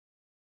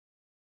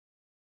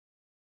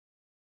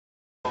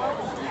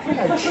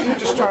You're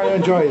just trying to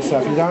enjoy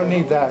yourself. You don't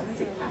need that.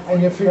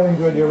 And you're feeling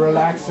good. You're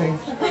relaxing.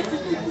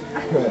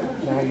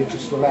 Good. Now you're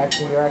just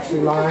relaxing. You're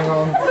actually lying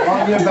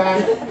on your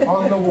back,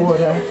 on the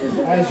water,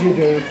 as you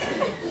do.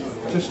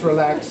 Just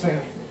relaxing.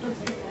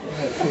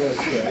 And it feels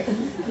good.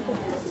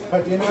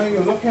 But you know, you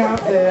look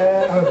out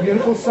there on a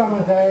beautiful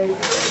summer day,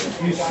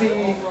 you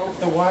see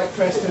the white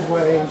crested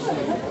waves,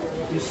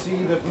 you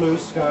see the blue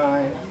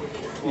sky,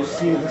 you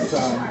see the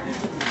sun,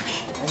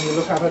 and you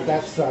look up at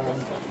that sun,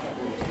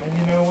 and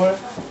you know what?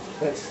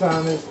 That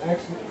sun is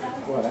actually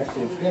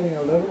it's getting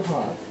a little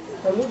hot,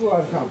 a little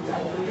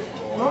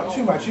uncomfortable. Not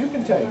too much, you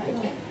can take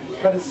it,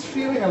 but it's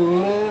feeling a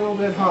little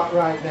bit hot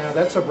right now.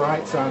 That's a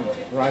bright sun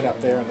right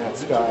up there in that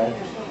sky.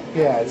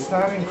 Yeah, it's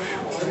starting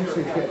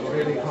to get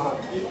really hot.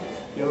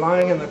 You're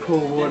lying in the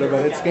cool water,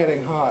 but it's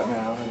getting hot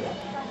now.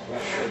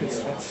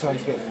 That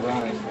sun's getting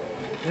bright.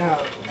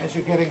 Now, as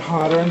you're getting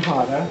hotter and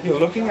hotter, you're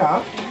looking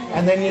up,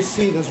 and then you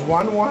see there's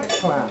one white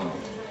cloud,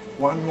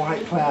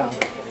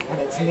 and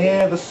it's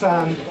near the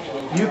sun.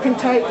 You can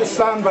take the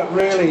sun, but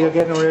really, you're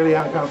getting really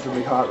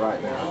uncomfortably hot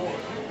right now.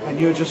 And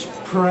you're just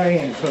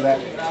praying for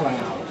that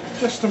cloud,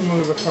 just to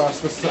move across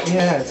the sun.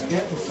 Yeah, it's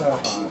getting so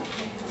hot.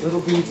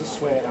 Little beads of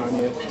sweat on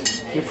you.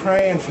 You're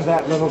praying for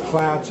that little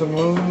cloud to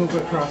move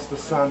across the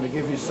sun to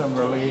give you some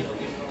relief.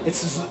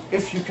 It's as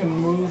if you can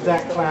move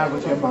that cloud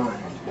with your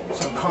mind.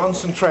 So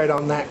concentrate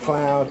on that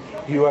cloud.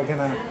 You are going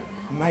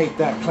to make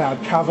that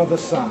cloud cover the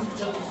sun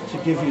to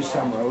give you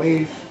some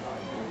relief.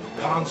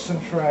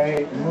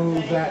 Concentrate,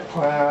 move that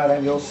cloud,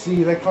 and you'll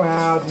see the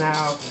cloud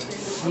now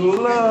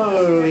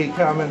slowly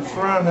come in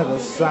front of the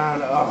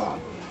sun. Oh,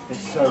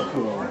 it's so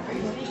cool.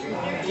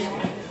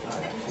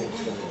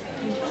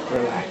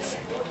 Relaxing.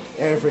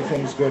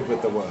 Everything's good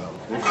with the world.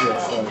 It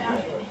feels so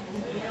good.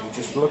 You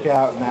just look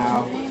out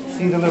now.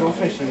 See the little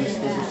fishies.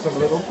 There's some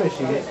little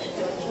fishies.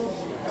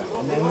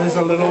 And then there's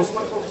a little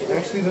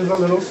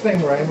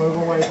stingray. Move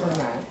away from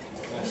that.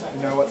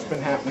 You know what's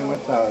been happening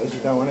with those. You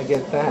don't want to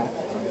get that.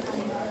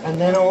 And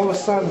then all of a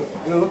sudden,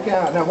 you look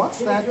out. Now, what's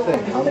that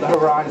thing on the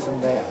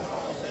horizon there?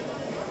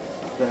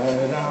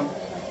 Da-dum.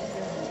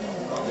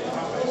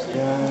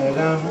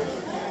 Da-dum.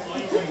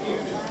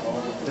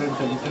 Dun, dun,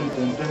 dun,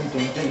 dun, dun,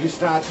 dun, dun. You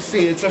start to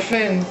see it's a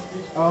fin.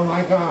 Oh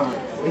my God,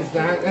 is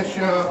that a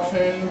shark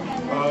fin?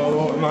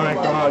 Oh my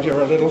God,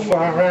 you're a little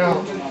far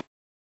out.